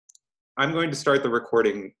I'm going to start the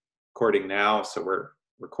recording now. So we're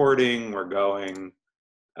recording, we're going.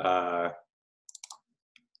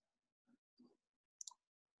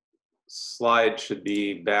 Slide should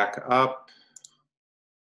be back up.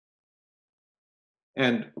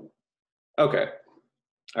 And okay.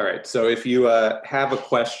 All right. So if you have a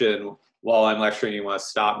question while I'm lecturing, you want to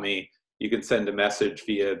stop me, you can send a message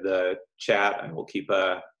via the chat. I will keep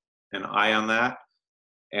an eye on that.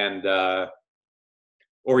 And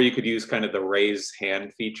or you could use kind of the raise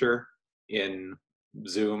hand feature in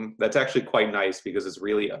Zoom. That's actually quite nice because it's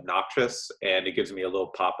really obnoxious and it gives me a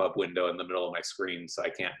little pop-up window in the middle of my screen so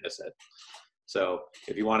I can't miss it. So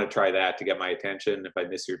if you want to try that to get my attention, if I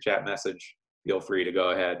miss your chat message, feel free to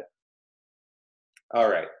go ahead. All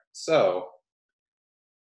right, so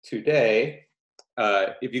today,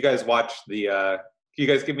 if you guys watch the, can you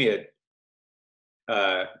guys give me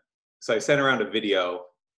a, so I sent around a video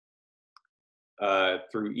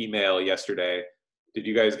through email yesterday. Did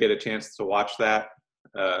you guys get a chance to watch that?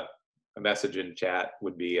 A message in chat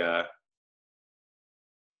would be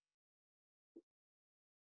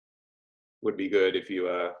good if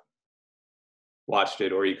you watched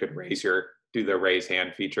it, or you could do the raise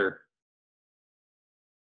hand feature.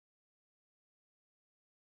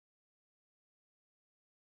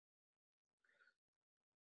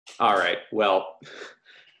 All right, well,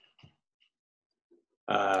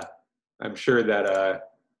 I'm sure that,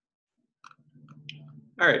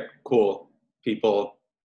 all right, cool, people.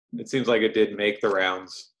 It seems like it did make the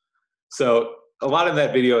rounds. So a lot of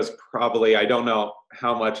that video is probably, I don't know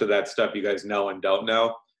how much of that stuff you guys know and don't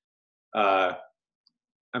know.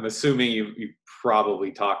 I'm assuming you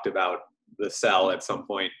probably talked about the cell at some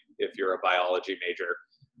point if you're a biology major.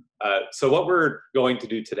 So what we're going to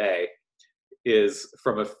do today is,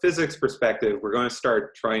 from a physics perspective, we're going to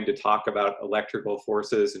start trying to talk about electrical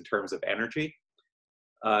forces in terms of energy.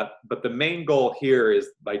 But the main goal here is,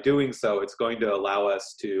 by doing so, it's going to allow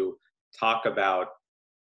us to talk about,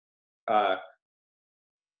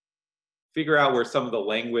 figure out where some of the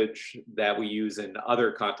language that we use in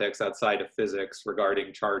other contexts outside of physics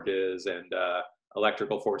regarding charges and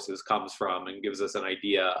electrical forces comes from, and gives us an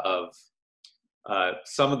idea of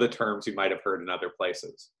some of the terms you might have heard in other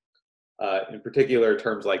places. In particular,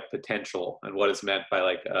 terms like potential and what is meant by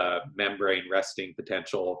like membrane resting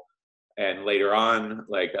potential, and later on,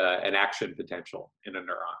 like an action potential in a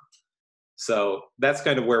neuron. So that's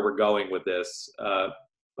kind of where we're going with this. But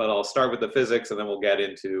I'll start with the physics, and then we'll get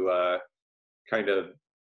into kind of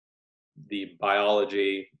the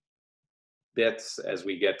biology bits as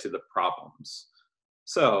we get to the problems.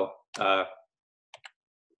 So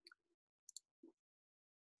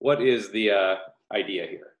what is the idea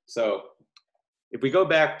here? So if we go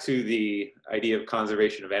back to the idea of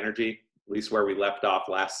conservation of energy, at least where we left off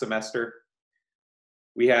last semester,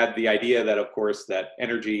 we had the idea that, of course, that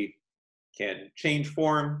energy can change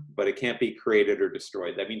form, but it can't be created or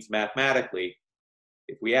destroyed. That means mathematically,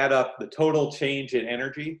 if we add up the total change in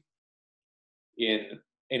energy in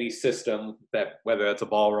any system, that whether that's a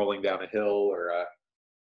ball rolling down a hill or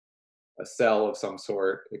a cell of some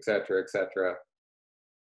sort, et cetera,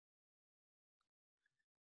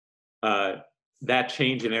 that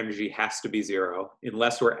change in energy has to be zero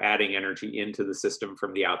unless we're adding energy into the system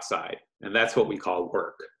from the outside. And that's what we call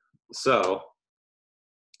work. So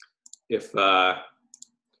if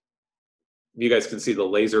you guys can see the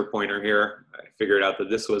laser pointer here, I figured out that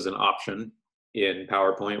this was an option in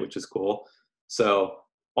PowerPoint, which is cool. So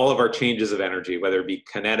all of our changes of energy, whether it be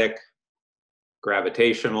kinetic,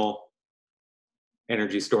 gravitational,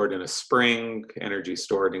 energy stored in a spring, energy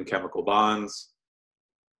stored in chemical bonds,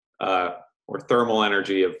 or thermal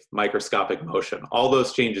energy of microscopic motion, all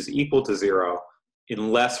those changes equal to zero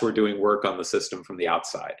unless we're doing work on the system from the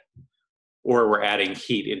outside, or we're adding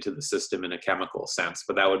heat into the system in a chemical sense,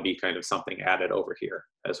 but that would be kind of something added over here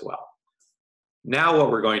as well. Now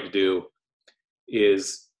what we're going to do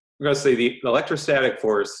is, we're going to say the electrostatic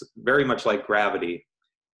force, very much like gravity,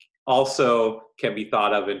 also can be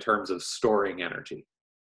thought of in terms of storing energy.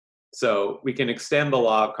 So we can extend the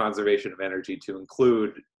law of conservation of energy to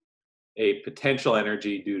include a potential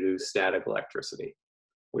energy due to static electricity,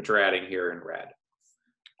 which we're adding here in red.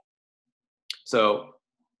 So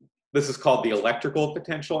this is called the electrical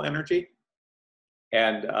potential energy.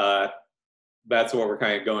 And that's what we're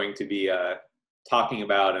kind of going to be talking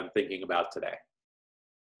about and thinking about today.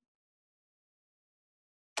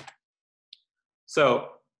 So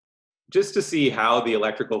just to see how the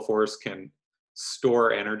electrical force can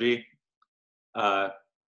store energy,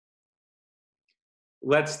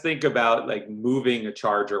 let's think about like moving a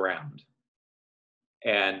charge around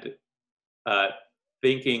and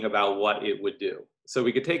thinking about what it would do. So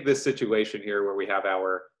we could take this situation here where we have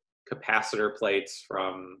our capacitor plates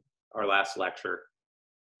from our last lecture.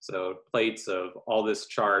 So plates of all this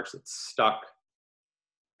charge that's stuck,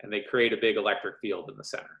 and they create a big electric field in the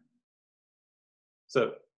center.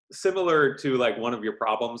 So similar to like one of your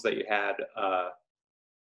problems that you had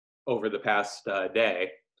over the past day,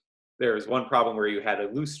 there was one problem where you had a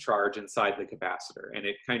loose charge inside the capacitor, and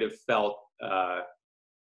it kind of felt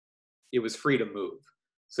it was free to move.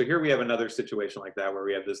 So here we have another situation like that where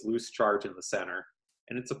we have this loose charge in the center,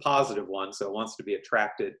 and it's a positive one, so it wants to be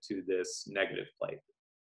attracted to this negative plate.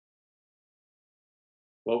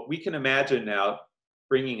 Well, we can imagine now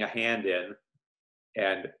bringing a hand in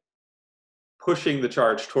and pushing the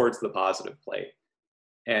charge towards the positive plate.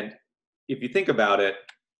 And if you think about it,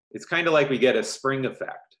 it's kind of like we get a spring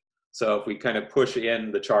effect. So if we kind of push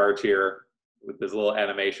in the charge here with this little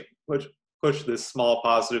animation, push this small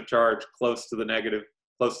positive charge close to the negative,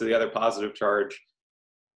 close to the other positive charge,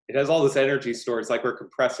 it has all this energy stored. It's like we're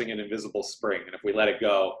compressing an invisible spring, and if we let it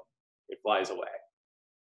go, it flies away.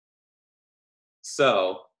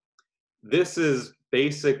 So this is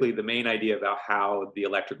basically the main idea about how the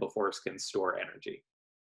electrical force can store energy.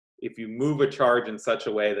 If you move a charge in such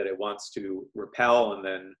a way that it wants to repel, and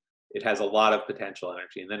then it has a lot of potential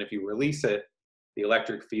energy, and then if you release it, the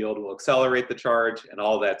electric field will accelerate the charge, and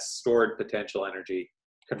all that stored potential energy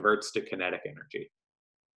converts to kinetic energy.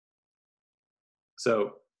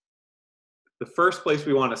 So the first place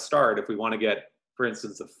we want to start, if we want to get, for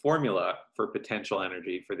instance, a formula for potential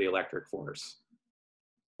energy for the electric force,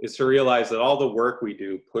 is to realize that all the work we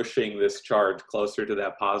do pushing this charge closer to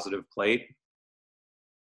that positive plate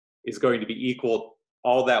is going to be equal,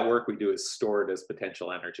 all that work we do is stored as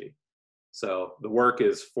potential energy. So the work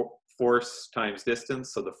is force times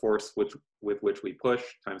distance, so the force with which we push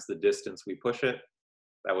times the distance we push it.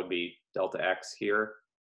 That would be delta x here.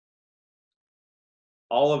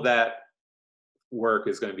 All of that work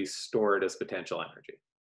is going to be stored as potential energy.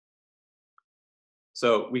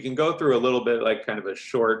 So we can go through a little bit like kind of a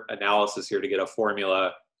short analysis here to get a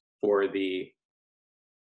formula for the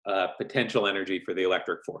potential energy for the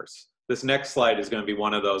electric force. This next slide is going to be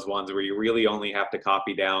one of those ones where you really only have to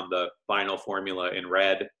copy down the final formula in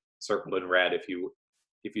red, circled in red, if you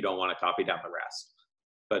don't want to copy down the rest.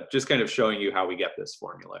 But just kind of showing you how we get this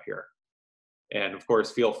formula here. And of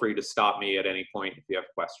course, feel free to stop me at any point if you have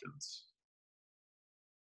questions.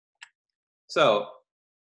 So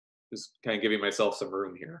just kind of giving myself some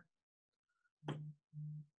room here.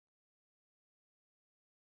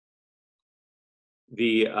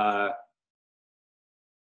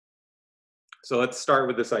 So let's start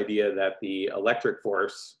with this idea that the electric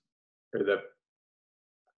force, or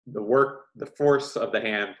the force of the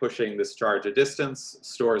hand pushing this charge a distance,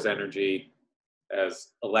 stores energy as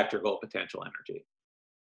electrical potential energy.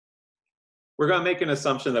 We're going to make an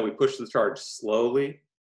assumption that we push the charge slowly,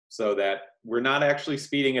 so that we're not actually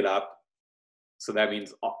speeding it up. So that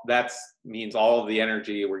means all of the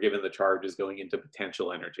energy we're given the charge is going into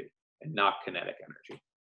potential energy and not kinetic energy.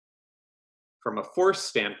 From a force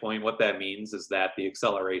standpoint, what that means is that the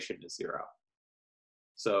acceleration is 0.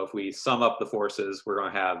 So if we sum up the forces, we're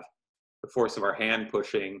going to have the force of our hand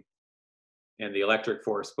pushing and the electric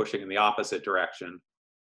force pushing in the opposite direction.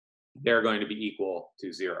 They're going to be equal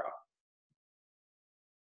to 0.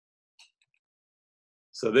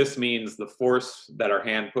 So this means the force that our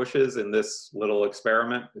hand pushes in this little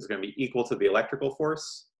experiment is going to be equal to the electrical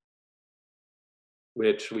force,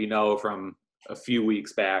 which we know from a few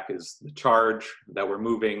weeks back is the charge that we're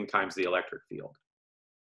moving times the electric field.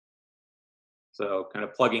 So kind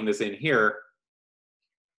of plugging this in here,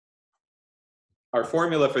 our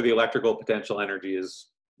formula for the electrical potential energy is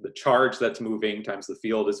the charge that's moving times the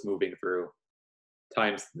field it's moving through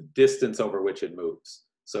times the distance over which it moves.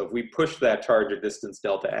 So if we push that charge a distance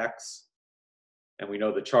delta x, and we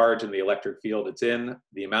know the charge and the electric field it's in,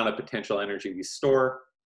 the amount of potential energy we store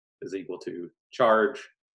is equal to charge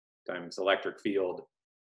times electric field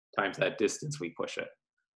times that distance we push it.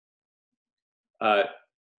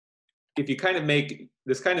 If you kind of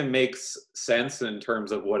this kind of makes sense in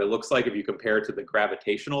terms of what it looks like if you compare it to the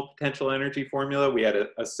gravitational potential energy formula. We had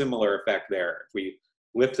a similar effect there. If we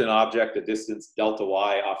lift an object a distance delta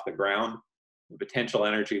y off the ground, the potential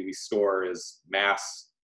energy we store is mass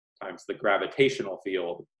times the gravitational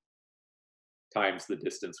field times the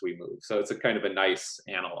distance we move. So it's a kind of a nice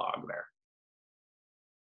analog there.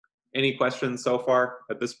 Any questions so far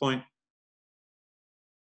at this point?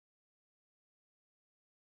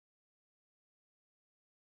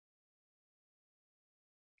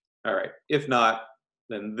 All right, if not,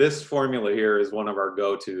 then this formula here is one of our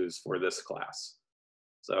go-tos for this class.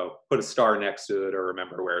 So put a star next to it or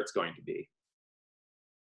remember where it's going to be.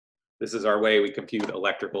 This is our way we compute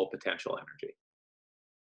electrical potential energy.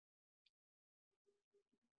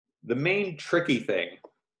 The main tricky thing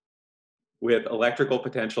with electrical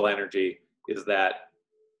potential energy is that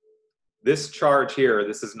this charge here,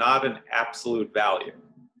 this is not an absolute value.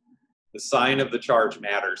 The sign of the charge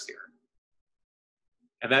matters here.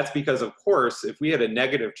 And that's because, of course, if we had a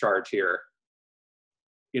negative charge here,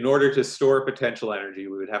 in order to store potential energy,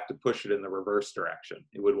 we would have to push it in the reverse direction.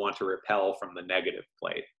 It would want to repel from the negative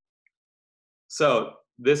plate. So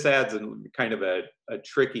this adds kind of a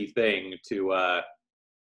tricky thing to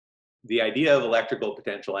the idea of electrical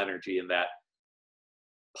potential energy, in that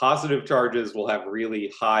positive charges will have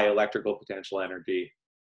really high electrical potential energy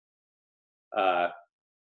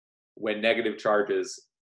when negative charges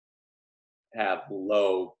have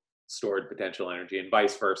low stored potential energy, and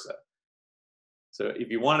vice versa. So if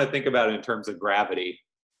you want to think about it in terms of gravity,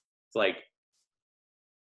 it's like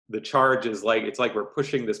the charge is like, it's like we're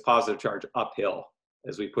pushing this positive charge uphill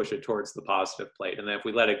as we push it towards the positive plate. And then if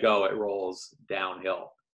we let it go, it rolls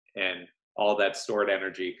downhill. And all that stored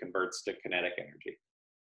energy converts to kinetic energy.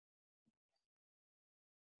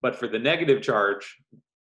 But for the negative charge,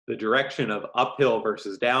 the direction of uphill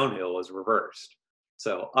versus downhill is reversed.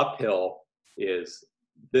 So uphill is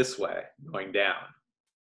this way, going down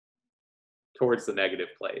towards the negative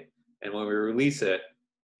plate. And when we release it,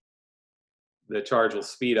 the charge will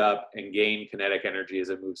speed up and gain kinetic energy as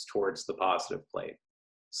it moves towards the positive plate.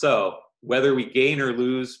 So whether we gain or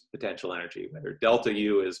lose potential energy, whether delta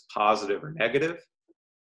U is positive or negative,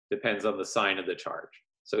 depends on the sign of the charge.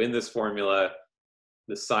 So in this formula,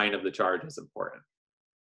 the sign of the charge is important.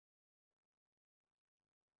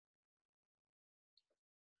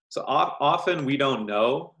 So often we don't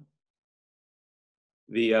know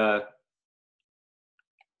the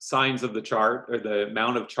signs of the charge, or the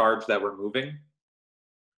amount of charge that we're moving.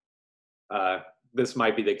 This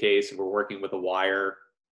might be the case if we're working with a wire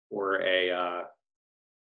or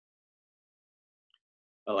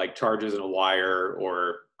like charges in a wire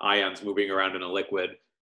or ions moving around in a liquid.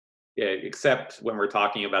 Yeah, except when we're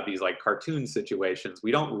talking about these like cartoon situations,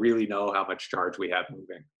 we don't really know how much charge we have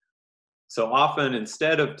moving. So often,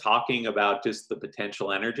 instead of talking about just the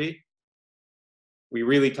potential energy, we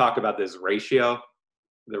really talk about this ratio,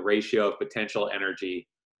 the ratio of potential energy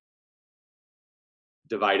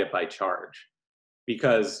divided by charge.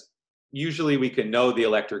 Because usually we can know the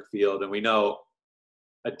electric field and we know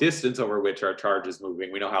a distance over which our charge is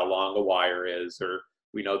moving. We know how long a wire is, or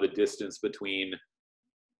we know the distance between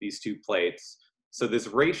these two plates. So this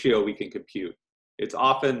ratio we can compute. It's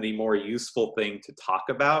often the more useful thing to talk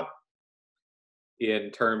about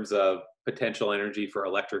in terms of potential energy for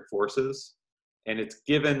electric forces. And it's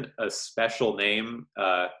given a special name.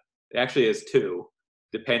 It actually has two,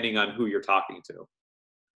 depending on who you're talking to.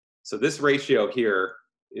 So this ratio here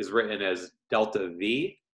is written as delta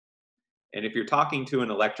V. And if you're talking to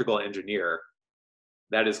an electrical engineer,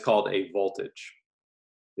 that is called a voltage.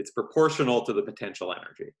 It's proportional to the potential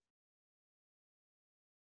energy.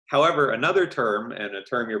 However, another term, and a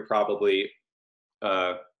term you're probably,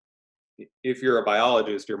 if you're a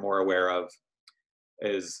biologist, you're more aware of,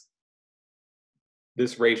 is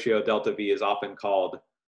this ratio, delta V, is often called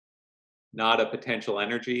not a potential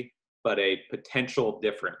energy, but a potential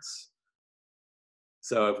difference.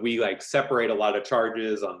 So if we like separate a lot of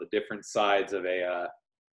charges on the different sides of a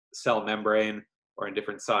cell membrane, or in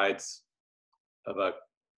different sides of a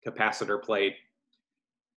capacitor plate,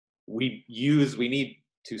 we need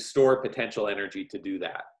to store potential energy to do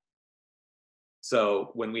that. So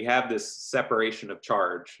when we have this separation of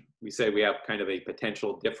charge, we say we have kind of a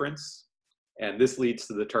potential difference. And this leads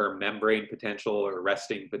to the term membrane potential, or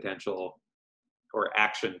resting potential, or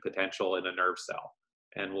action potential in a nerve cell.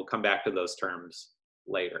 And we'll come back to those terms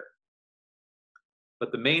later.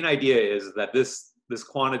 But the main idea is that this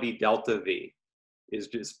quantity delta V is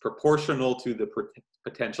just proportional to the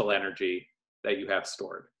potential energy that you have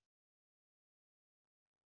stored.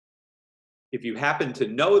 If you happen to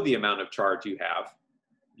know the amount of charge you have,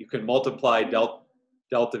 you can multiply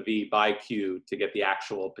delta V by Q to get the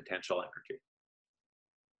actual potential energy.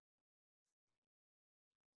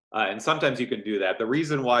 And sometimes you can do that. The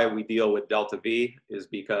reason why we deal with delta V is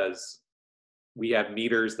because we have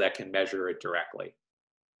meters that can measure it directly.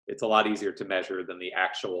 It's a lot easier to measure than the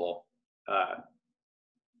actual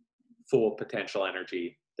full potential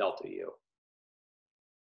energy, delta U.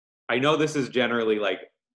 I know this is generally like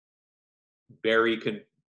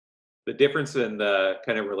the difference in the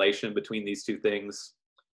kind of relation between these two things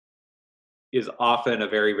is often a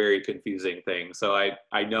very, very confusing thing. So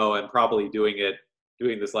I know I'm probably doing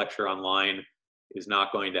this lecture online is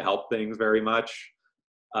not going to help things very much.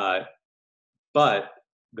 But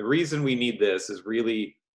the reason we need this is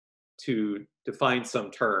really to define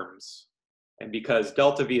some terms, and because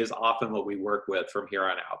delta V is often what we work with from here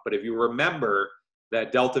on out. But if you remember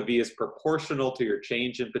that delta V is proportional to your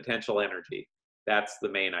change in potential energy, that's the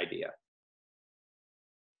main idea.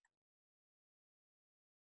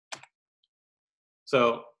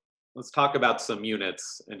 So let's talk about some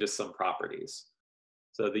units and just some properties.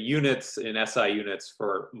 So the units in SI units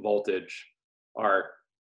for voltage are,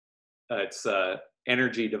 it's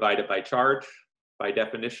energy divided by charge by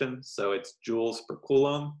definition. So it's joules per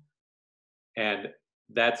coulomb. And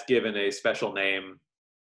that's given a special name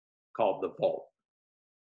called the volt.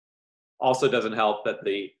 Also doesn't help that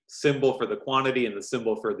the symbol for the quantity and the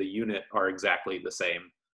symbol for the unit are exactly the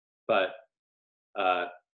same. But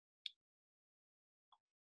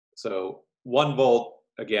so 1 volt,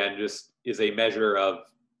 again, just is a measure of,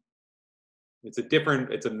 it's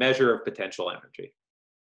a measure of potential energy.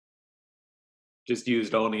 Just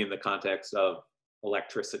used only in the context of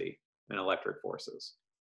electricity and electric forces.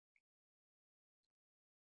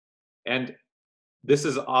 And this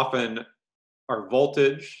is often our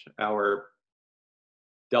voltage, our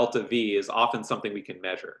delta V is often something we can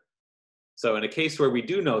measure. So in a case where we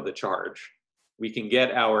do know the charge, we can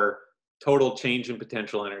get our total change in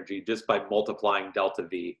potential energy just by multiplying delta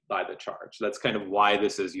V by the charge. That's kind of why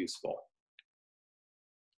this is useful.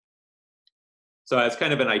 So as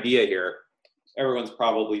kind of an idea here, everyone's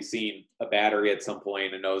probably seen a battery at some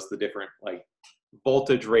point and knows the different like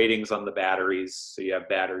voltage ratings on the batteries. So you have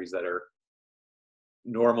batteries that are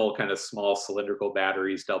normal kind of small cylindrical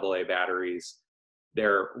batteries, AA batteries.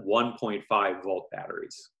 They're 1.5 volt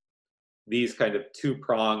batteries. These kind of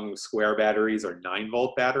 2-prong square batteries are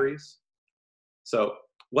 9-volt batteries. So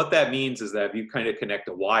what that means is that if you kind of connect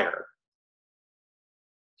a wire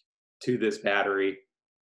to this battery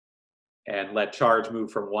and let charge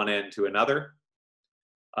move from one end to another,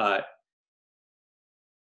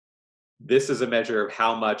 this is a measure of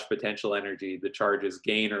how much potential energy the charges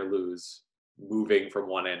gain or lose moving from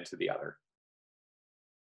one end to the other.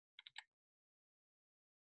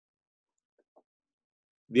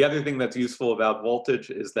 The other thing that's useful about voltage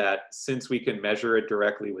is that since we can measure it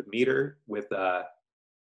directly with meters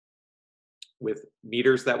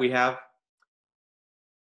that we have,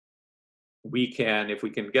 we can, if we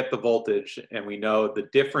can get the voltage and we know the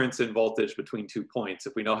difference in voltage between 2 points,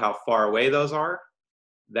 if we know how far away those are,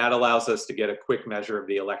 that allows us to get a quick measure of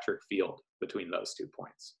the electric field between those 2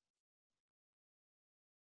 points.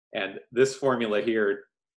 And this formula here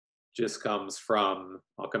just comes from,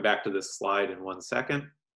 I'll come back to this slide in 1 second.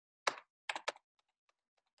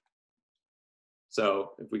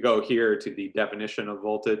 So if we go here to the definition of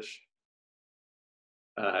voltage,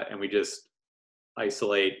 and we just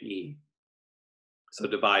isolate E, so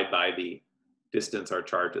divide by the distance our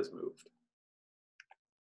charge has moved,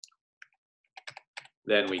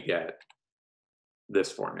 then we get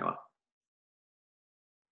this formula.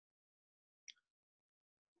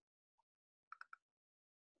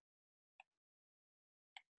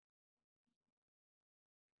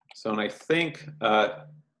 So, and I think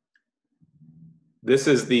this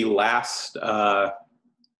is the last,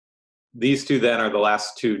 these two then are the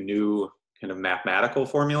last 2 new kind of mathematical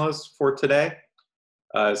formulas for today.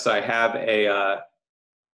 So I have a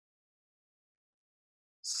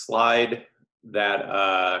slide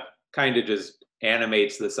that kind of just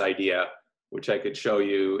animates this idea, which I could show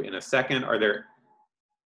you in a second. Are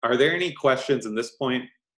there any questions at this point?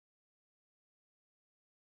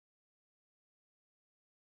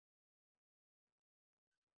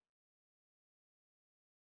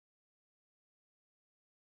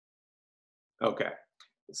 Okay,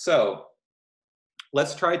 so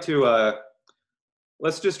let's try to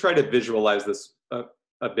let's just try to visualize this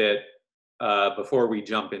a bit before we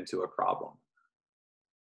jump into a problem.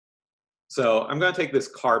 So I'm going to take this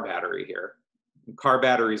car battery here. Car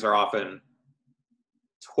batteries are often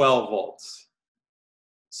 12 volts.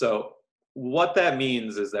 So what that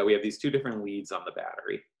means is that we have these 2 different leads on the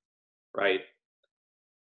battery, right?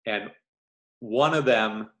 And one of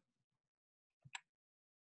them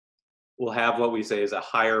will have what we say is a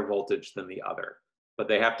higher voltage than the other, but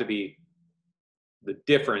they have to be, the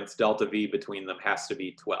difference, delta V between them has to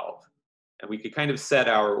be 12. And we could kind of set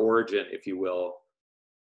our origin, if you will,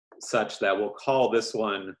 such that we'll call this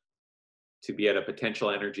one to be at a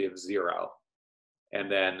potential energy of 0.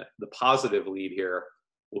 And then the positive lead here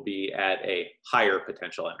will be at a higher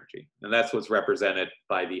potential energy. And that's what's represented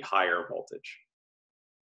by the higher voltage.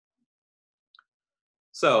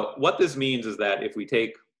 So what this means is that if we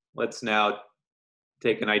take, let's now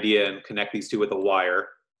take an idea and connect these 2 with a wire.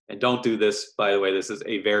 And don't do this, by the way, this is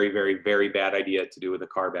a very, very, very bad idea to do with a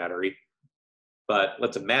car battery. But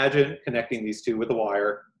let's imagine connecting these two with a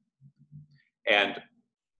wire. And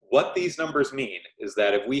what these numbers mean is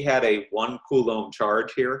that if we had a 1 Coulomb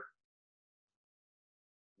charge here,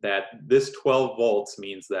 that this 12 volts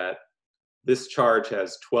means that this charge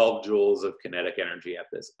has 12 joules of kinetic energy at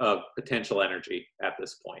this, of potential energy at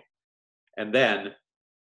this point. And then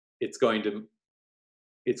it's going to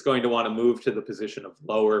want to move to the position of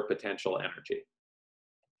lower potential energy.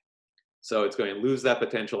 So it's going to lose that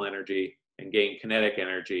potential energy and gain kinetic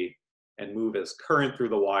energy and move as current through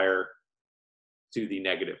the wire to the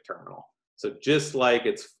negative terminal. So just like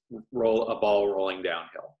it's a ball rolling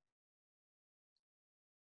downhill.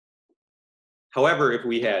 However, if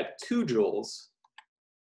we had 2 joules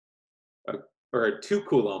or a 2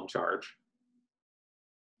 Coulomb charge,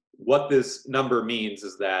 what this number means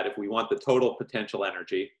is that if we want the total potential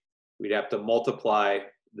energy, we'd have to multiply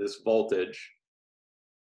this voltage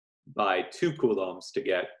by 2 coulombs to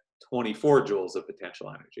get 24 joules of potential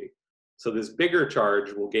energy. So this bigger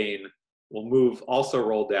charge will move, also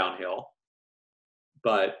roll downhill,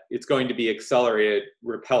 but it's going to be accelerated,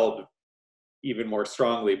 repelled even more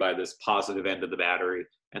strongly by this positive end of the battery,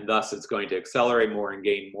 and thus it's going to accelerate more and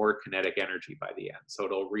gain more kinetic energy by the end. So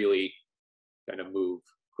it'll really kind of move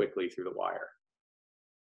quickly through the wire.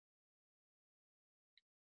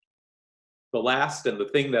 The last, and the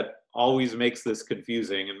thing that always makes this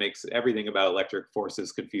confusing and makes everything about electric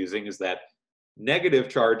forces confusing, is that negative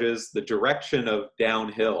charges, the direction of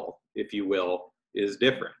downhill, if you will, is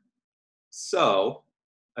different. So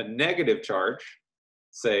a negative charge,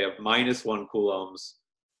 say of -1 coulombs,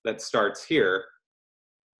 that starts here,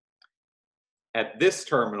 at this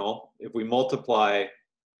terminal, if we multiply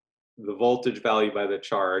the voltage value by the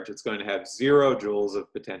charge, it's going to have 0 joules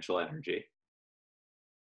of potential energy.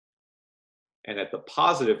 And at the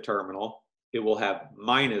positive terminal, it will have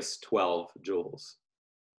 -12 joules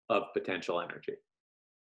of potential energy.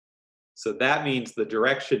 So that means the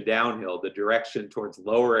direction downhill, the direction towards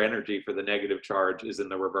lower energy for the negative charge, is in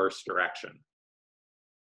the reverse direction.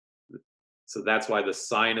 So that's why the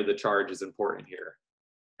sign of the charge is important here.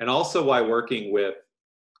 And also why working with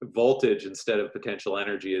voltage instead of potential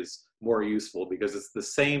energy is more useful, because it's the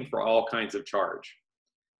same for all kinds of charge.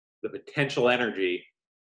 The potential energy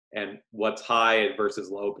and what's high versus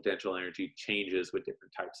low potential energy changes with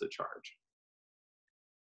different types of charge.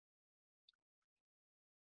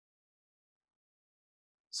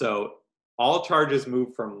 So all charges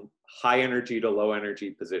move from high energy to low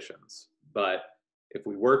energy positions. But if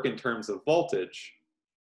we work in terms of voltage,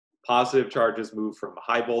 positive charges move from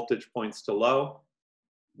high voltage points to low.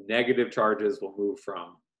 Negative charges will move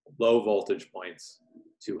from low voltage points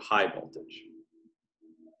to high voltage.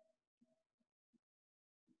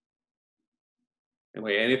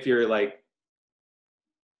 Anyway, and if you're like,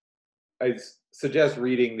 I suggest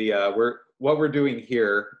reading the, what we're doing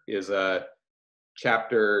here is a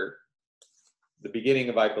chapter, the beginning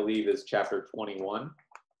of, I believe, is chapter 21.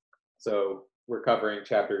 So we're covering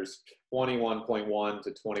chapters 21.1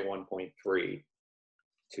 to 21.3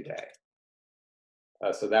 today.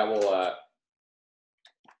 So that will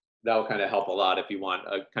kind of help a lot if you want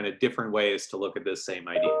a kind of different ways to look at this same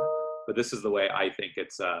idea. But this is the way I think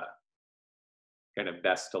it's kind of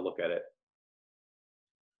best to look at it.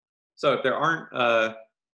 So if there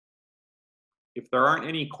aren't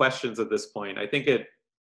any questions at this point, I think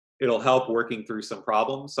it'll help working through some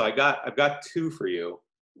problems. So I've got 2 for you.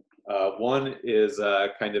 One is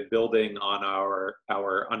kind of building on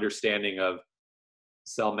our understanding of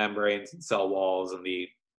cell membranes and cell walls and the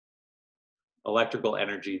electrical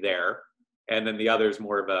energy there. And then the other is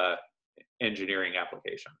more of a engineering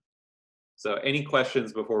application. So any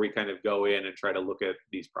questions before we kind of go in and try to look at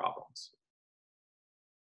these problems?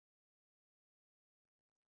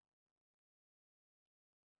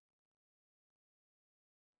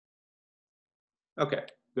 Okay,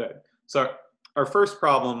 good. So our first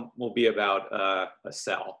problem will be about a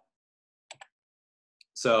cell.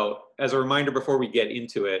 So as a reminder, before we get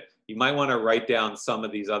into it, you might want to write down some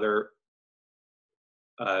of these other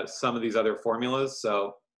formulas.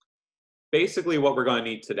 So basically what we're going to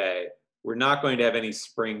need today, we're not going to have any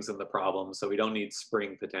springs in the problem, so we don't need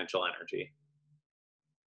spring potential energy.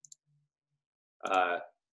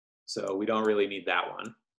 So we don't really need that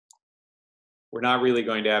one. We're not really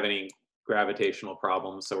going to have any gravitational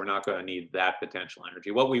problems, so we're not going to need that potential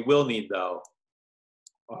energy. What we will need, though,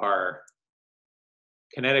 are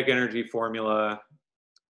kinetic energy formula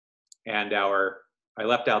and I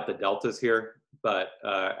left out the deltas here, but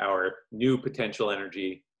our new potential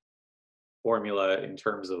energy formula in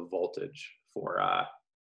terms of voltage for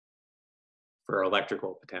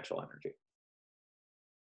electrical potential energy.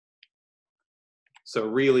 So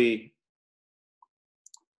really,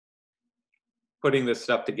 putting this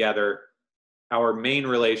stuff together, our main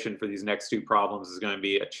relation for these next two problems is going to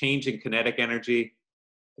be a change in kinetic energy.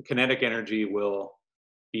 The kinetic energy will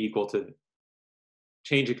be equal to,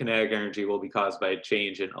 change in kinetic energy will be caused by a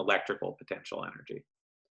change in electrical potential energy.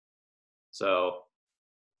 So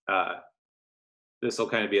this will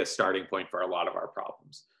kind of be a starting point for a lot of our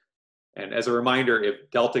problems. And as a reminder, if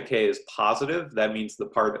delta k is positive, that means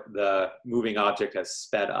the moving object has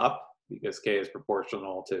sped up because k is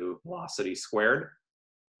proportional to velocity squared.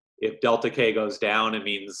 If delta k goes down, it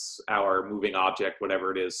means our moving object,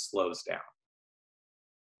 whatever it is, slows down.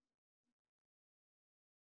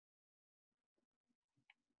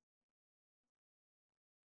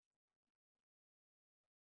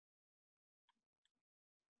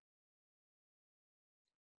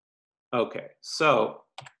 Okay, so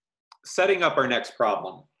setting up our next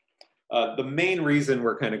problem. The main reason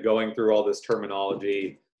we're kind of going through all this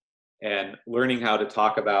terminology and learning how to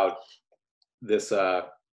talk about this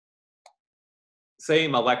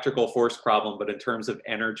same electrical force problem, but in terms of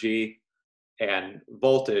energy and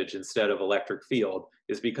voltage instead of electric field,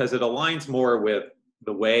 is because it aligns more with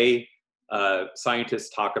the way scientists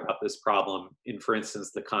talk about this problem in, for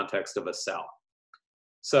instance, the context of a cell.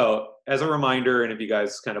 So as a reminder, and if you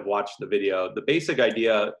guys kind of watched the video, the basic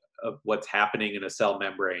idea of what's happening in a cell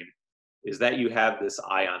membrane is that you have this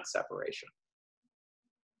ion separation.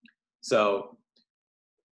 So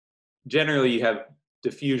generally you have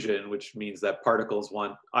diffusion, which means that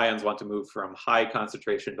ions want to move from high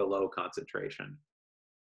concentration to low concentration.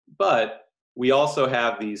 But we also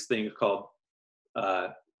have these things called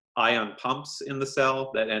ion pumps in the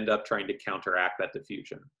cell that end up trying to counteract that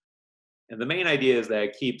diffusion. And the main idea is that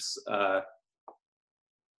it keeps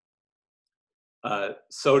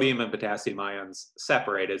sodium and potassium ions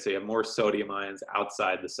separated. So you have more sodium ions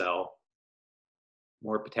outside the cell,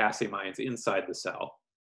 more potassium ions inside the cell.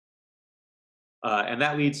 And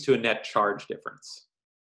that leads to a net charge difference.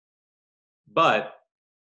 But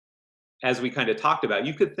as we kind of talked about,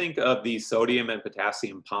 you could think of these sodium and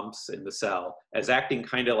potassium pumps in the cell as acting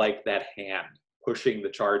kind of like that hand pushing the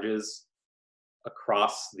charges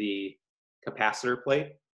across the capacitor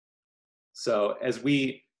plate. So as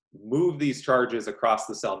we move these charges across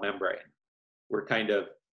the cell membrane,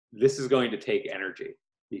 this is going to take energy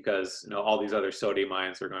because all these other sodium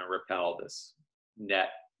ions are going to repel this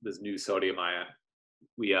new sodium ion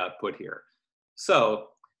we put here. So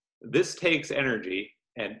this takes energy,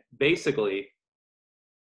 and basically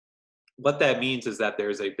what that means is that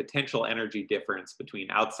there's a potential energy difference between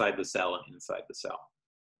outside the cell and inside the cell.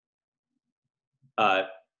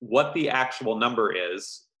 What the actual number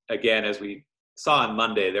is, again, as we saw on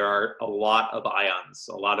Monday, there are a lot of ions,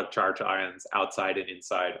 a lot of charged ions outside and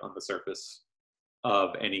inside on the surface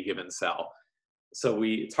of any given cell. So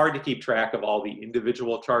it's hard to keep track of all the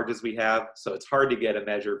individual charges we have, so it's hard to get a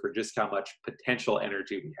measure for just how much potential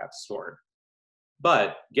energy we have stored.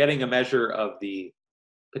 But getting a measure of the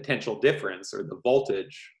potential difference or the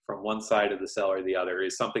voltage from one side of the cell or the other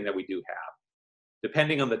is something that we do have.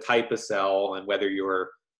 Depending on the type of cell and whether you're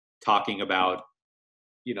talking about,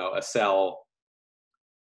 a cell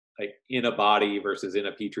like in a body versus in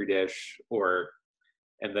a petri dish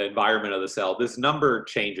and the environment of the cell, this number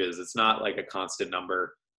changes. It's not like a constant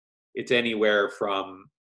number. It's anywhere from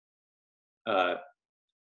 30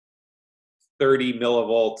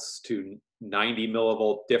 millivolts to 90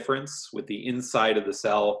 millivolt difference, with the inside of the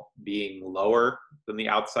cell being lower than the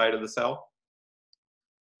outside of the cell.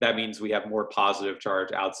 That means we have more positive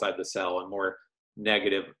charge outside the cell and more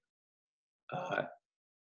negative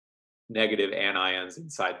anions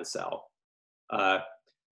inside the cell.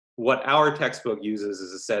 What our textbook uses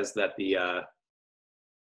is it says that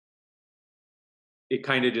it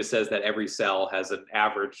kind of just says that every cell has an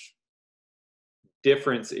average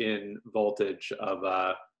difference in voltage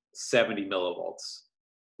of 70 millivolts,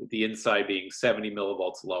 with the inside being 70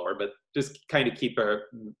 millivolts lower. But just kind of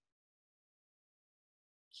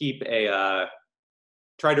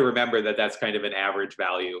try to remember that that's kind of an average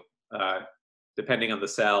value. Depending on the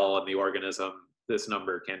cell and the organism, this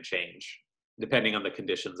number can change depending on the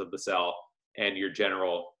conditions of the cell and your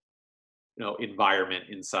general environment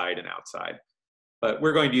inside and outside. But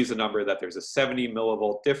we're going to use a number that there's a 70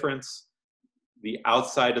 millivolt difference. The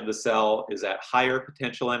outside of the cell is at higher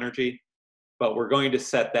potential energy, but we're going to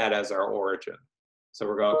set that as our origin. So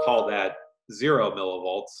we're going to call that 0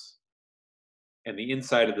 millivolts, and the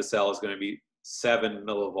inside of the cell is going to be 70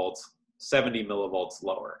 millivolts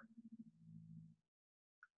lower.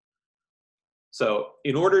 So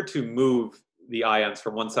in order to move the ions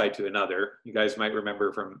from one side to another, you guys might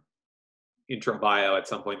remember from intro bio at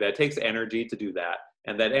some point that it takes energy to do that.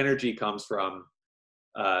 And that energy comes from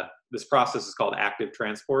This process is called active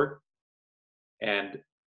transport. And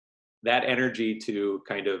that energy to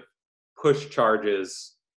kind of push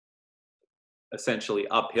charges essentially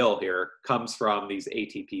uphill here comes from these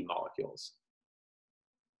ATP molecules.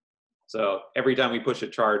 So every time we push a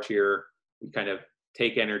charge here, we kind of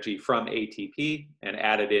take energy from ATP and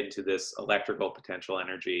add it into this electrical potential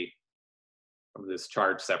energy from this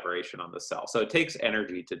charge separation on the cell. So it takes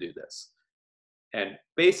energy to do this. And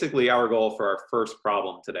basically our goal for our first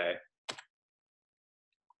problem today,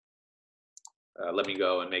 let me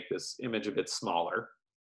go and make this image a bit smaller.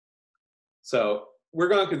 So we're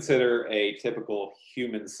going to consider a typical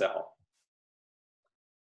human cell.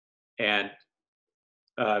 And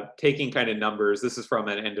taking kind of numbers, this is from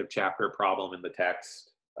an end of chapter problem in the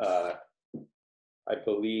text. I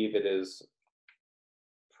believe it is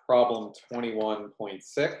problem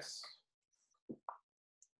 21.6.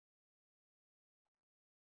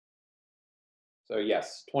 So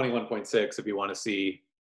yes, 21.6 if you want to see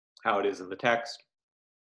how it is in the text.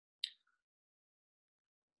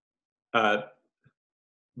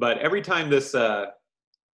 But every time this, so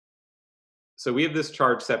we have this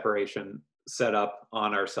charge separation set up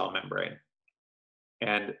on our cell membrane.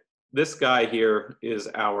 And this guy here is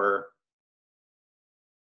our,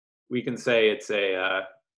 we can say it's a,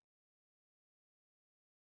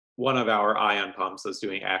 one of our ion pumps that's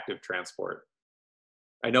doing active transport.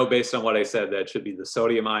 I know based on what I said that should be the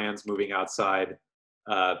sodium ions moving outside,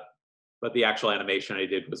 but the actual animation I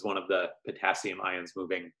did was one of the potassium ions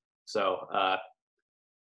moving. So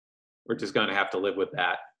we're just going to have to live with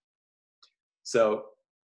that. So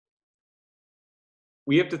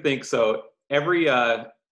we have to think, so every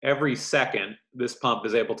second, this pump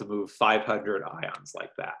is able to move 500 ions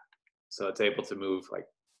like that. So it's able to move like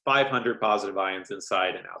 500 positive ions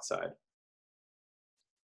inside and outside.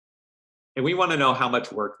 And we want to know how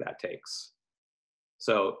much work that takes.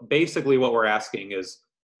 So basically what we're asking is,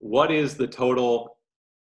 what is the total,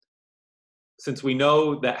 since we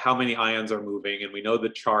know that how many ions are moving and we know the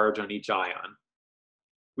charge on each ion,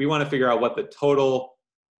 we want to figure out what the total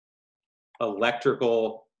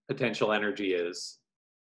electrical potential energy is.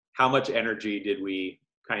 How much energy did we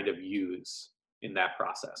kind of use in that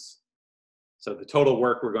process? So the total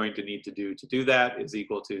work we're going to need to do that is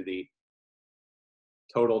equal to the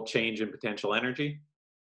total change in potential energy.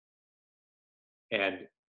 And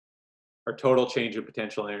our total change in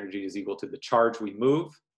potential energy is equal to the charge we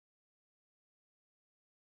move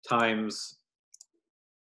times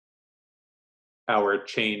our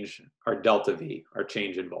change, our delta V, our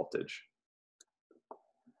change in voltage.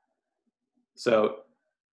 So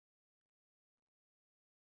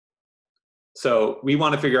we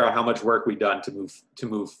want to figure out how much work we've done to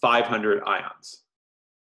move 500 ions.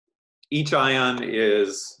 Each ion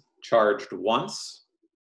is charged once.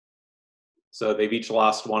 So they've each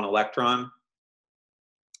lost one electron.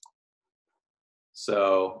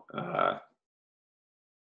 So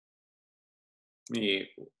me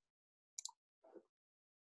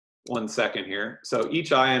 1 second here. So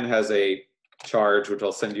each ion has a charge, which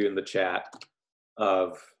I'll send you in the chat,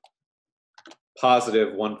 of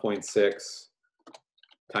positive 1.6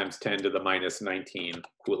 times 10 to the minus 19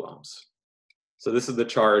 coulombs. So this is the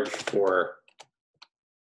charge for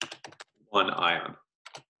one ion.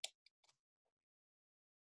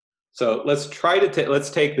 So let's try to let's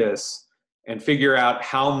take this and figure out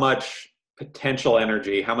how much potential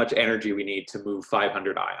energy, how much energy we need to move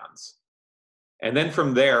 500 ions. And then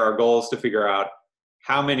from there, our goal is to figure out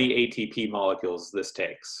how many ATP molecules this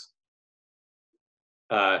takes.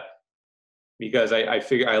 Because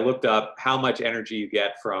I looked up how much energy you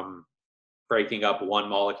get from breaking up one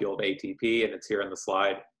molecule of ATP, and it's here on the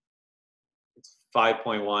slide. It's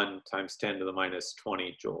 5.1 times 10 to the minus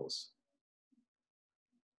 20 joules.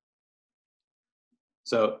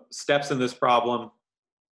 So steps in this problem: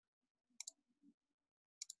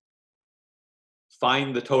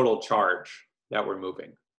 find the total charge that we're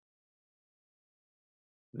moving.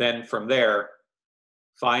 Then from there,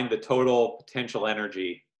 find the total potential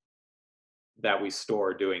energy that we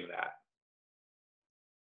store doing that.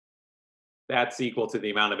 That's equal to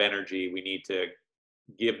the amount of energy we need to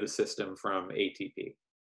give the system from ATP.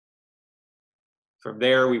 From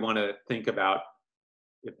there, we want to think about,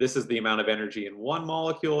 if this is the amount of energy in one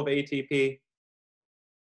molecule of ATP,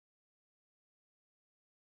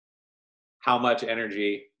 how much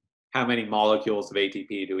energy, how many molecules of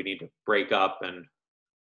ATP do we need to break up and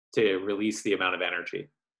to release the amount of energy?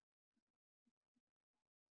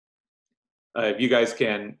 If you guys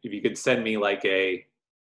can, if you could send me like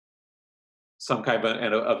some kind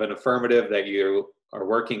of an affirmative that you are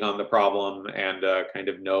working on the problem and kind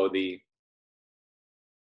of know the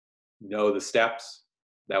steps,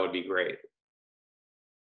 that would be great.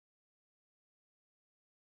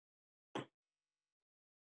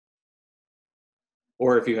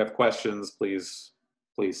 Or if you have questions, please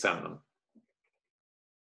send them.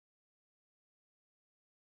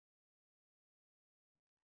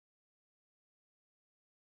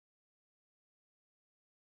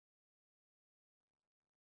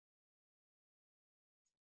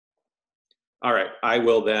 All right, I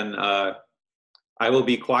will then, I will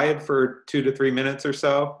be quiet for 2 to 3 minutes or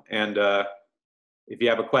so, and if you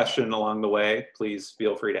have a question along the way, please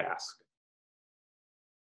feel free to ask.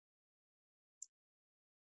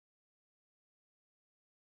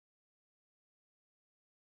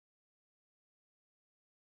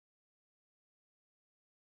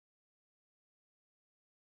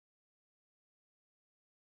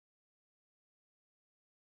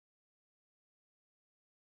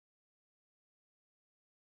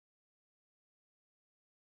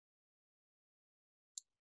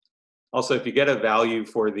 Also, if you get a value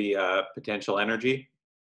for the potential energy,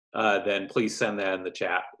 then please send that in the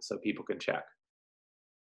chat so people can check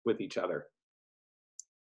with each other.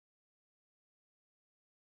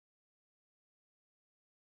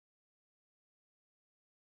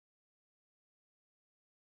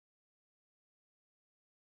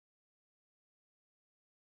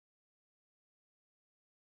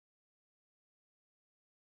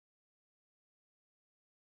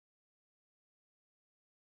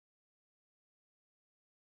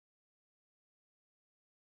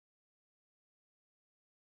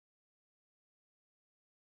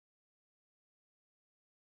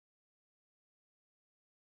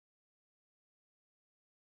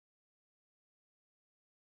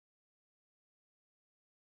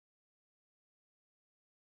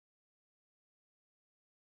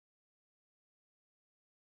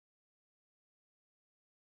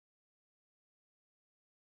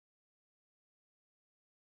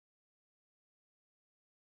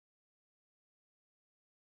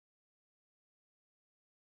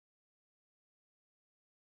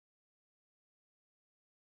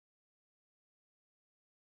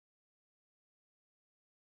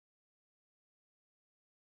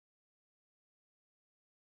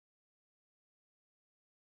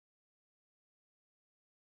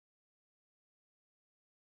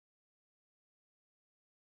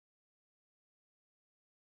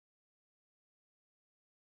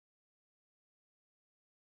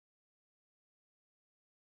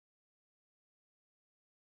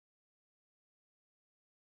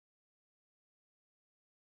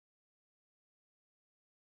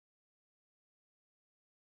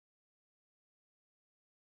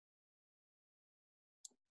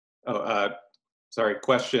 Oh, sorry,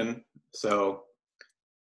 question. So,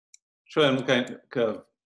 Shweta,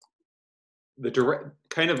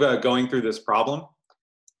 kind of going through this problem.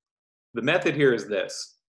 The method here is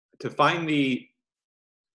this: to find the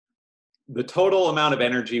total amount of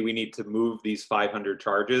energy we need to move these 500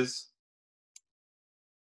 charges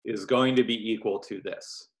is going to be equal to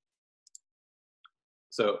this.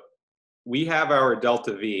 So we have our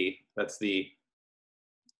delta V, that's the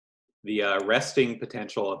resting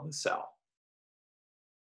potential of the cell.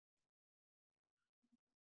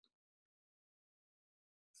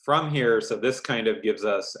 From here, so this kind of gives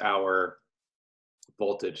us our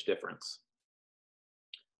voltage difference.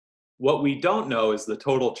 What we don't know is the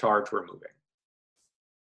total charge we're moving.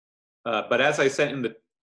 But as I said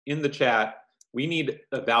in the chat, we need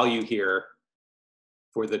a value here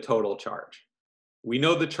for the total charge. We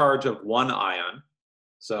know the charge of one ion.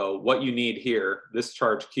 So what you need here, this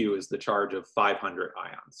charge Q, is the charge of 500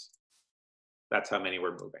 ions. That's how many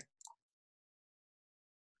we're moving.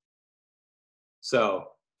 So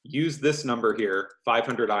use this number here,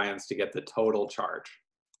 500 ions, to get the total charge.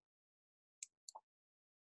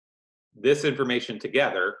 This information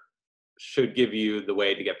together should give you the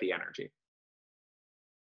way to get the energy.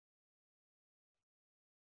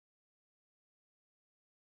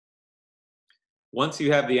 Once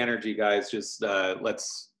you have the energy, guys, just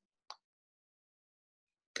let's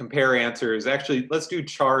compare answers. Actually, let's do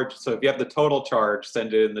charge. So if you have the total charge,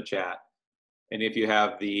 send it in the chat. And if you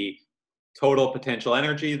have the total potential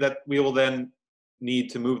energy that we will then need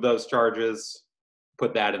to move those charges,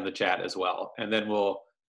 put that in the chat as well. And then we'll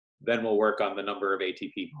work on the number of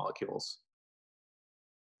ATP molecules.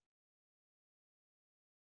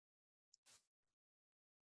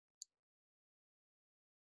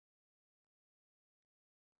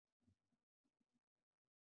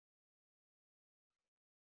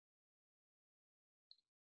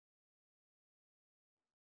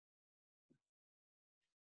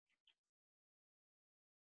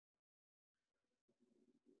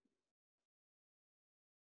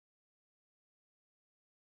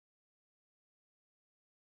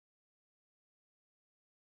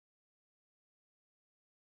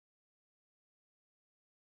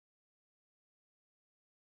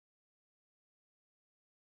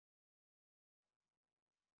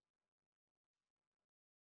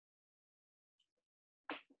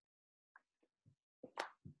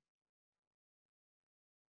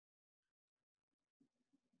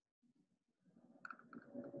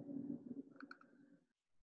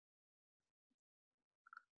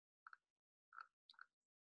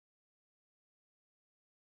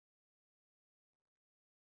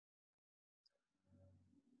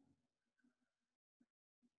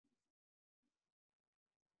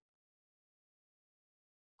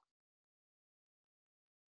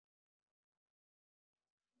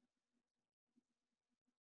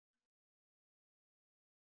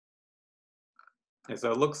 And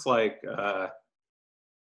so it looks like,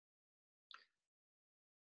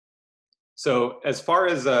 so as far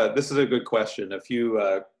as, this is a good question. A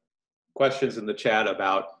few questions in the chat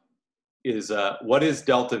about what is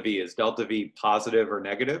delta V? Is delta V positive or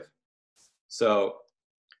negative? So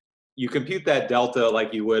you compute that delta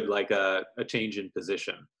like you would like a change in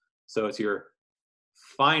position. So it's your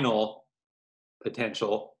final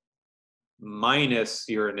potential minus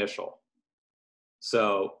your initial.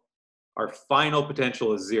 So our final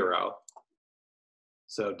potential is 0.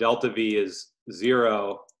 So delta V is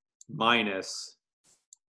 0 minus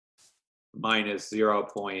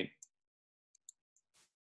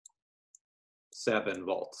 0.7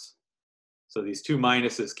 volts. So these two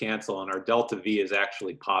minuses cancel, and our delta V is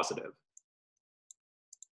actually positive.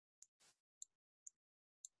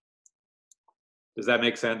 Does that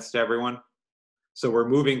make sense to everyone? So we're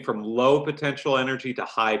moving from low potential energy to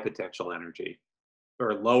high potential energy,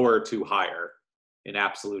 or lower to higher in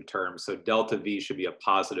absolute terms. So delta V should be a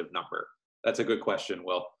positive number. That's a good question,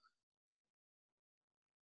 Will.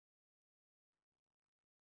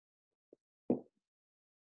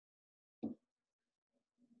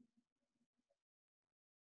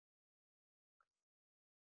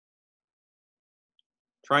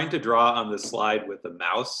 Trying to draw on the slide with the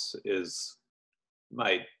mouse is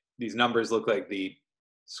these numbers look like the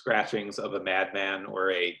scratchings of a madman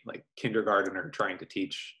or a like kindergartner trying to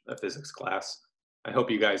teach a physics class. I hope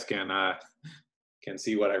you guys can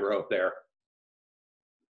see what I wrote there.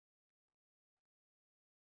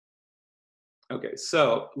 Okay,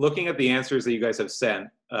 so looking at the answers that you guys have sent,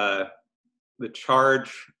 the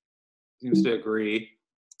charge seems to agree.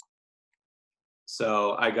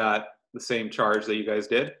 So I got the same charge that you guys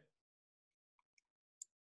did.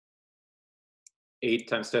 8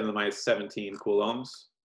 times 10 to the minus 17 coulombs.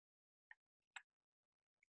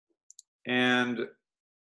 And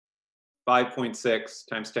 5.6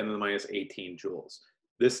 times 10 to the minus 18 joules.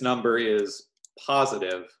 This number is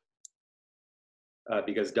positive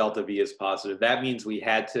because delta V is positive. That means we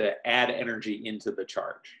had to add energy into the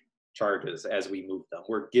charges as we move them.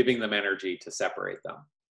 We're giving them energy to separate them.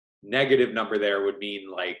 Negative number there would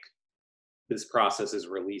mean like this process is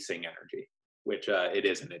releasing energy, which it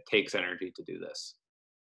isn't. It takes energy to do this.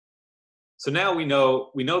 So now we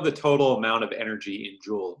know the total amount of energy in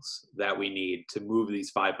joules that we need to move these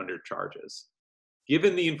 500 charges.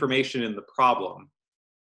 Given the information in the problem,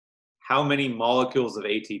 how many molecules of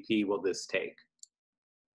ATP will this take?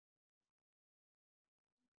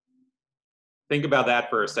 Think about that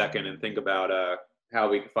for a second and think about how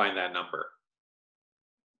we can find that number.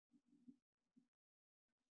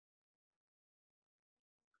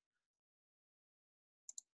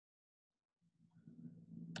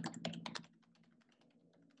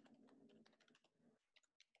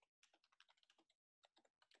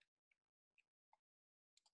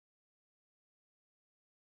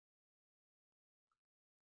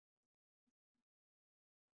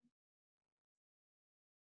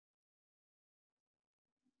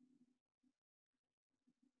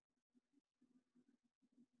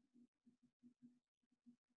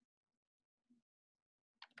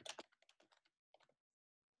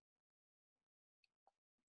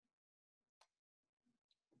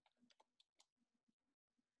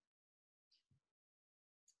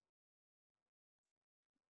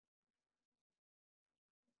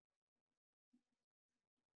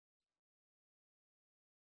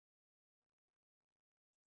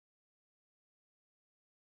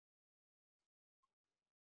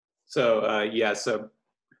 So yeah, so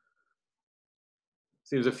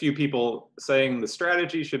seems a few people saying the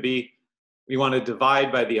strategy should be we want to divide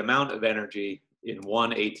by the amount of energy in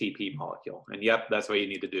one ATP molecule. And yep, that's what you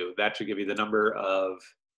need to do. That should give you the number of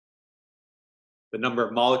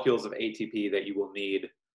molecules of ATP that you will need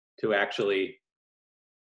to actually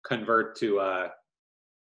convert to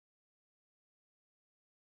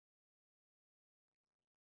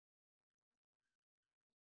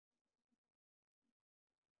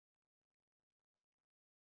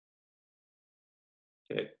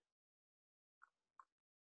okay.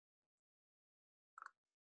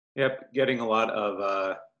 Yep, getting a lot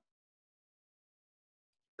of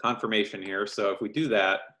confirmation here. So if we do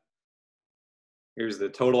that, here's the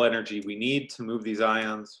total energy we need to move these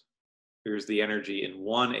ions. Here's the energy in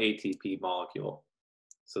one ATP molecule.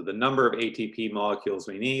 So the number of ATP molecules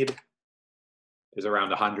we need is around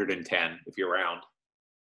 110 if you round.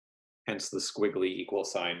 Hence the squiggly equal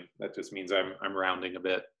sign. That just means I'm rounding a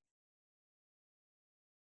bit.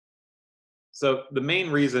 So the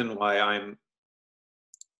main reason why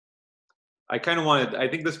I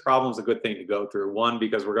think this problem is a good thing to go through. One,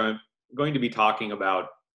 because we're going to be talking about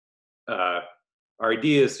a our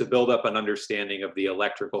idea is to build up an understanding of the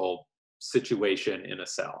electrical situation in a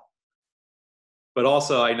cell. But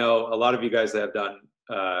also, I know a lot of you guys that have done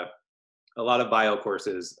a lot of bio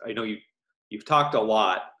courses, I know you've talked a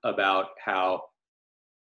lot about how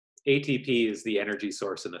ATP is the energy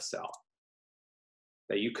source in a cell.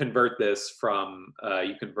 That you convert this from,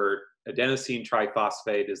 you convert adenosine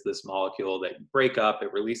triphosphate is this molecule that you break up,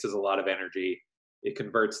 it releases a lot of energy. It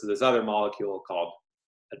converts to this other molecule called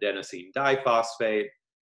adenosine diphosphate.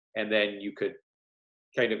 And then you could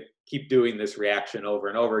kind of keep doing this reaction over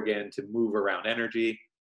and over again to move around energy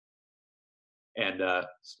and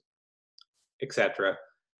etc.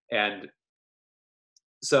 And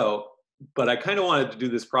so, but I kind of wanted to do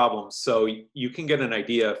this problem so you can get an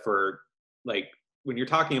idea for, like, when you're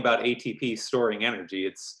talking about ATP storing energy,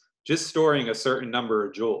 it's just storing a certain number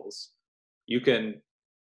of joules. You can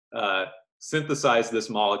synthesize this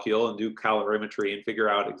molecule and do calorimetry and figure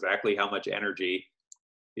out exactly how much energy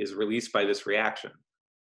is released by this reaction.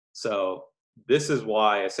 So this is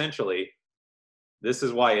why, essentially, this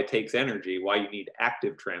is why it takes energy, why you need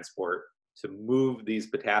active transport to move these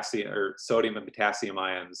potassium or sodium and potassium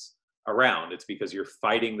ions around. It's because you're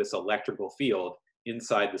fighting this electrical field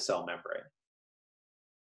inside the cell membrane.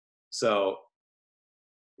 So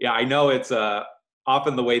yeah, I know it's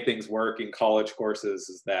often the way things work in college courses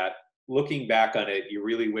is that looking back on it, you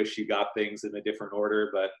really wish you got things in a different order,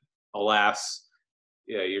 but alas,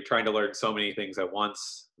 yeah, you're trying to learn so many things at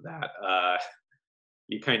once that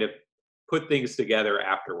you kind of put things together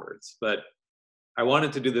afterwards. But I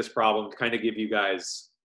wanted to do this problem to kind of give you guys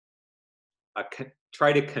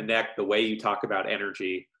try to connect the way you talk about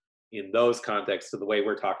energy in those contexts to the way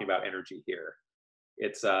we're talking about energy here.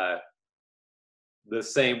 It's the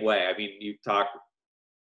same way. I mean,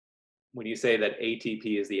 when you say that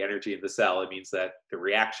ATP is the energy in the cell, it means that the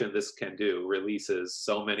reaction this can do releases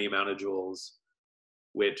so many amount of joules,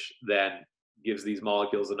 which then gives these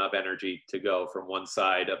molecules enough energy to go from one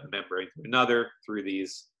side of the membrane to another through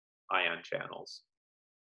these ion channels.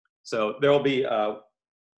 So there will be a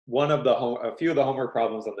few of the homework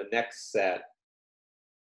problems on the next set.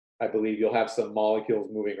 I believe you'll have some molecules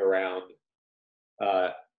moving around,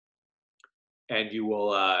 and you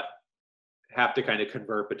will have to kind of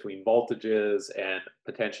convert between voltages and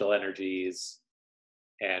potential energies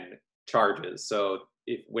and charges. So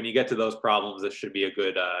when you get to those problems, this should be a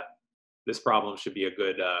good problem should be a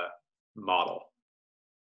good model.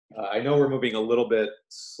 I know we're moving a little bit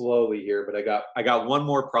slowly here, but I got one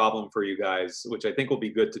more problem for you guys, which I think will be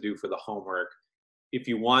good to do for the homework. If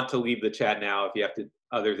you want to leave the chat now, if you have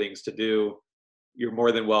other things to do, you're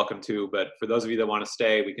more than welcome to. But for those of you that want to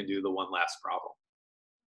stay, we can do the one last problem.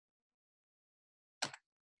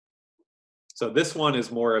 So this one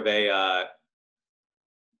is more of a,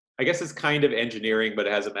 I guess it's kind of engineering, but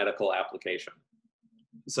it has a medical application.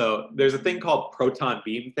 So there's a thing called proton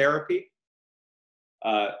beam therapy.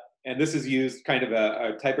 And this is used kind of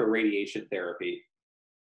a type of radiation therapy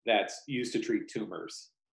that's used to treat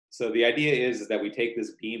tumors. So the idea is that we take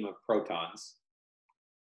this beam of protons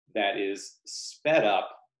that is sped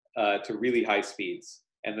up to really high speeds,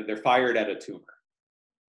 and then they're fired at a tumor.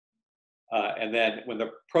 And then when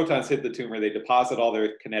the protons hit the tumor, they deposit all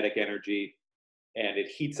their kinetic energy, and it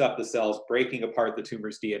heats up the cells, breaking apart the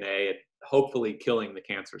tumor's DNA and hopefully killing the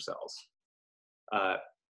cancer cells.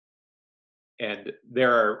 And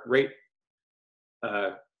there are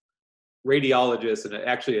radiologists, and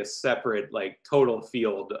actually a separate, like, total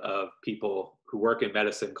field of people who work in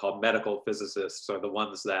medicine called medical physicists are the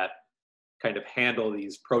ones that kind of handle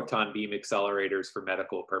these proton beam accelerators for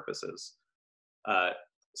medical purposes.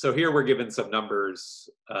 So here we're given some numbers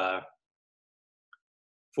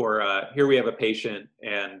here we have a patient,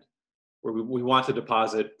 and we want to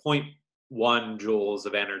deposit 0.1 joules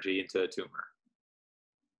of energy into a tumor.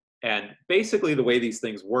 And basically the way these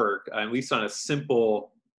things work, at least on a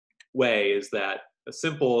simple way, is that a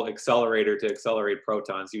simple accelerator to accelerate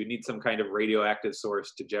protons, you would need some kind of radioactive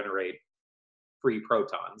source to generate free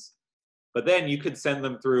protons. But then you could send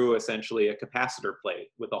them through essentially a capacitor plate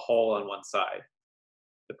with a hole on one side.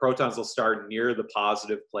 The protons will start near the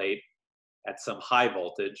positive plate at some high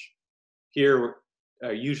voltage. Here,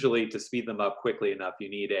 usually to speed them up quickly enough, you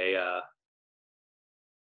need a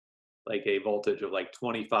voltage of like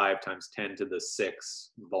 25 times 10 to the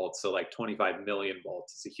 6 volts, so like 25 million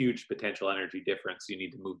volts. It's a huge potential energy difference you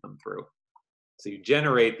need to move them through. So you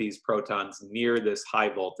generate these protons near this high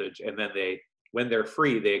voltage, and then when they're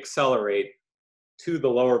free, they accelerate to the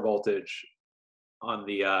lower voltage on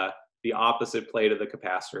the opposite plate of the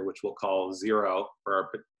capacitor, which we'll call 0 for our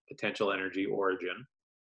potential energy origin.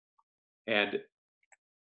 And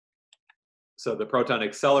So the proton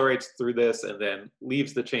accelerates through this and then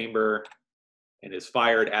leaves the chamber and is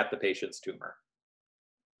fired at the patient's tumor.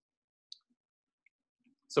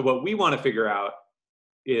 So what we want to figure out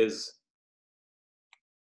is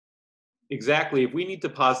exactly if we need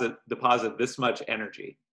to deposit this much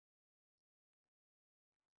energy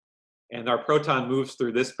and our proton moves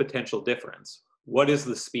through this potential difference, what is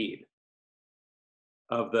the speed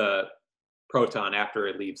of the proton after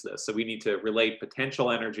it leaves this? So we need to relate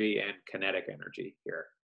potential energy and kinetic energy here,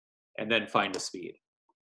 and then find the speed.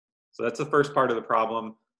 So that's the first part of the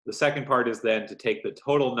problem. The second part is then to take the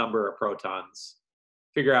total number of protons,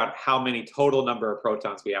 figure out how many total number of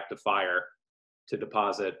protons we have to fire to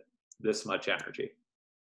deposit this much energy.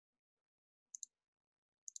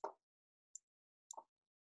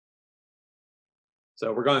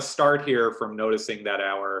 So we're going to start here from noticing that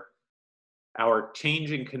our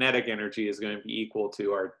change in kinetic energy is going to be equal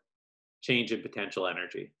to our change in potential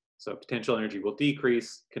energy. So potential energy will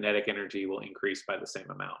decrease, kinetic energy will increase by the same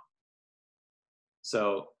amount.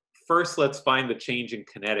 So first, let's find the change in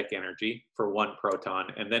kinetic energy for one proton,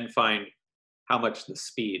 and then find how much the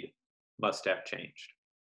speed must have changed.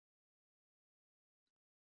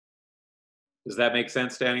 Does that make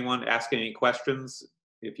sense to anyone? Ask any questions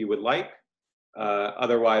if you would like.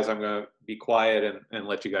 Otherwise, I'm going to be quiet and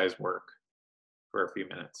let you guys work for a few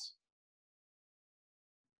minutes.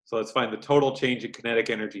 So let's find the total change in kinetic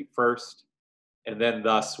energy first, and then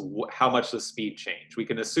thus how much the speed changed. We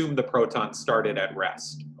can assume the proton started at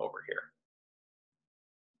rest over here.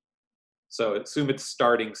 So assume its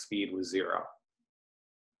starting speed was 0.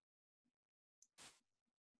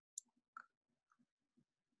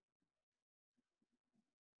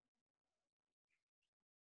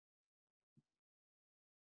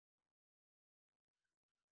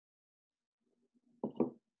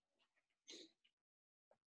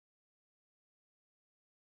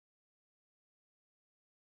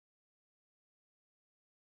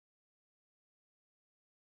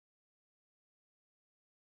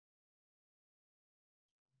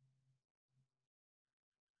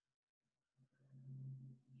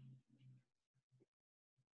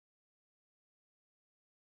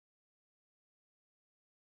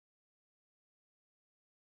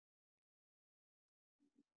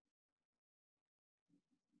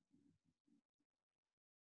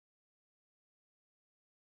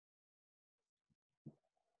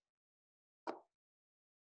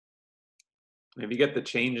 If you get the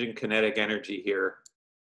change in kinetic energy here,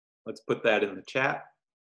 let's put that in the chat.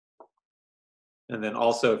 And then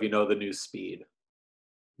also if you know the new speed,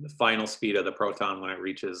 the final speed of the proton when it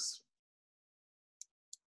reaches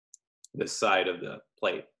this side of the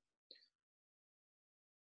plate.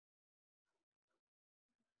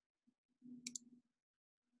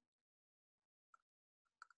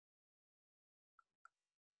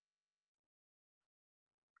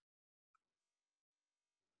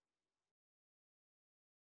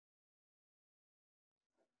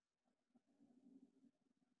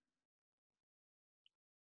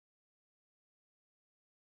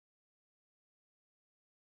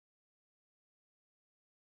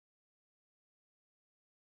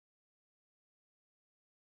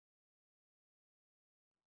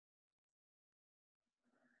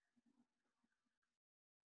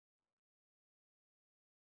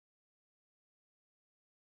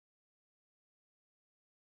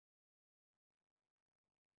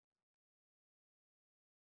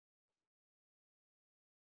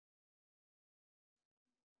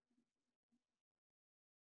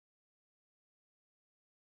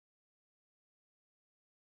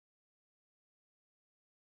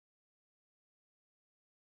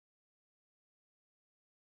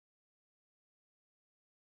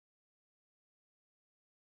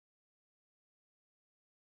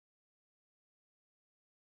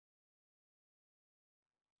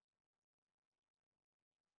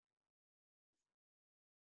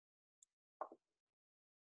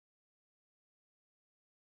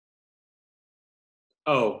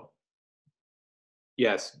 Oh,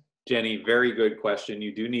 yes, Jenny, very good question.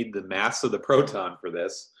 You do need the mass of the proton for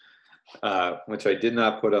this, which I did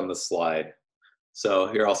not put on the slide. So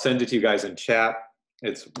here, I'll send it to you guys in chat.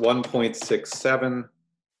 It's 1.67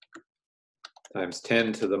 times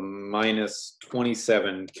 10 to the minus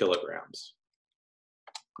 27 kilograms.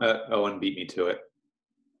 Owen beat me to it.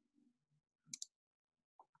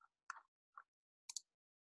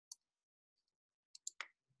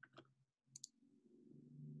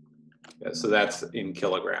 Yeah, so that's in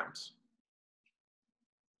kilograms.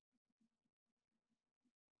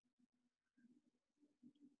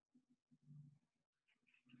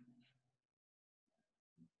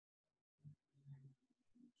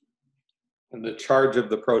 And the charge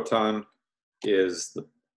of the proton is the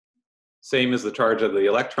same as the charge of the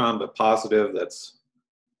electron, but positive. That's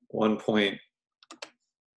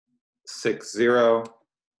 1.60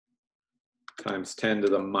 times 10 to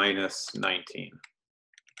the minus 19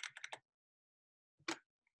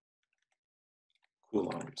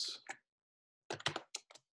 coulombs.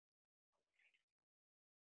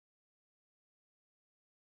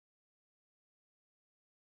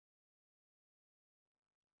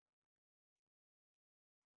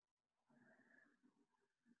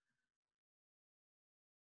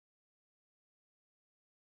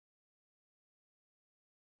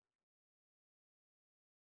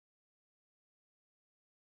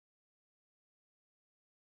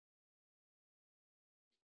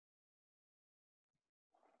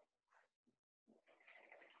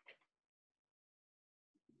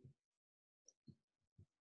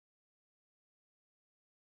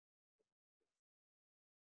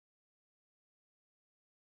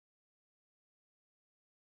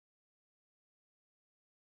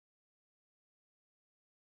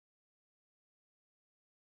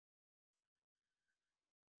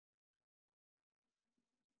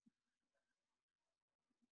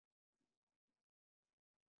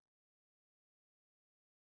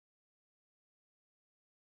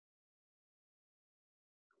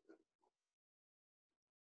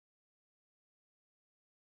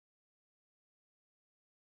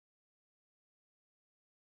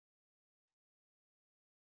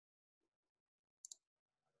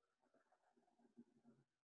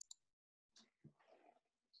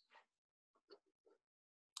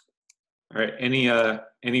 All right, any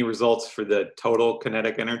results for the total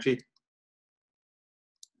kinetic energy?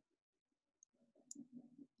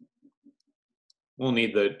 We'll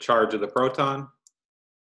need the charge of the proton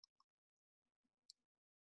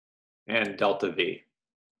and delta V.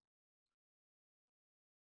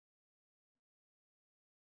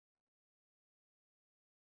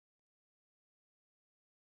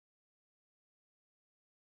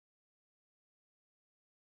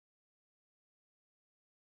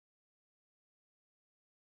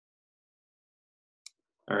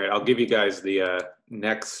 All right, I'll give you guys the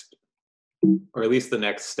next, or at least the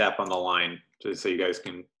next step on the line, just so you guys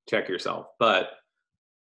can check yourself. But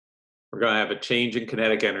we're going to have a change in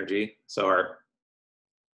kinetic energy. So our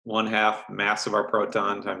 1/2 mass of our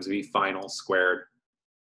proton times V final squared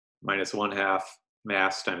minus 1/2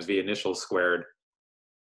 mass times V initial squared.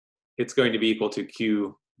 It's going to be equal to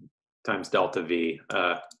Q times delta V.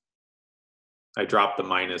 I dropped the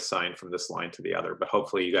minus sign from this line to the other, but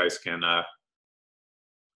hopefully you guys can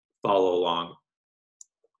follow along.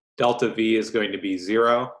 Delta V is going to be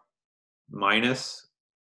 0 minus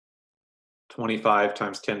 25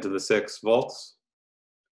 times 10 to the 6 volts.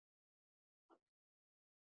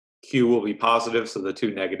 Q will be positive, so the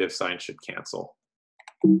two negative signs should cancel.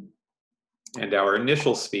 And our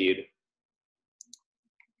initial speed,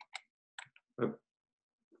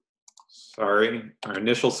 our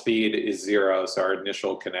initial speed is 0, so our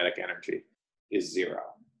initial kinetic energy is 0.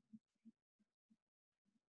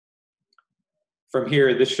 From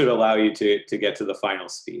here, this should allow you to get to the final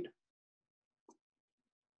speed.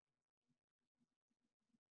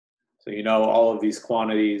 So you know all of these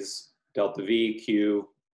quantities, delta V, Q,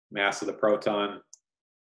 mass of the proton,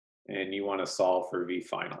 and you want to solve for V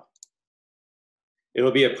final.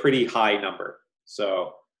 It'll be a pretty high number.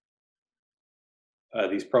 So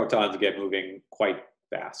these protons get moving quite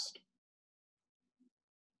fast.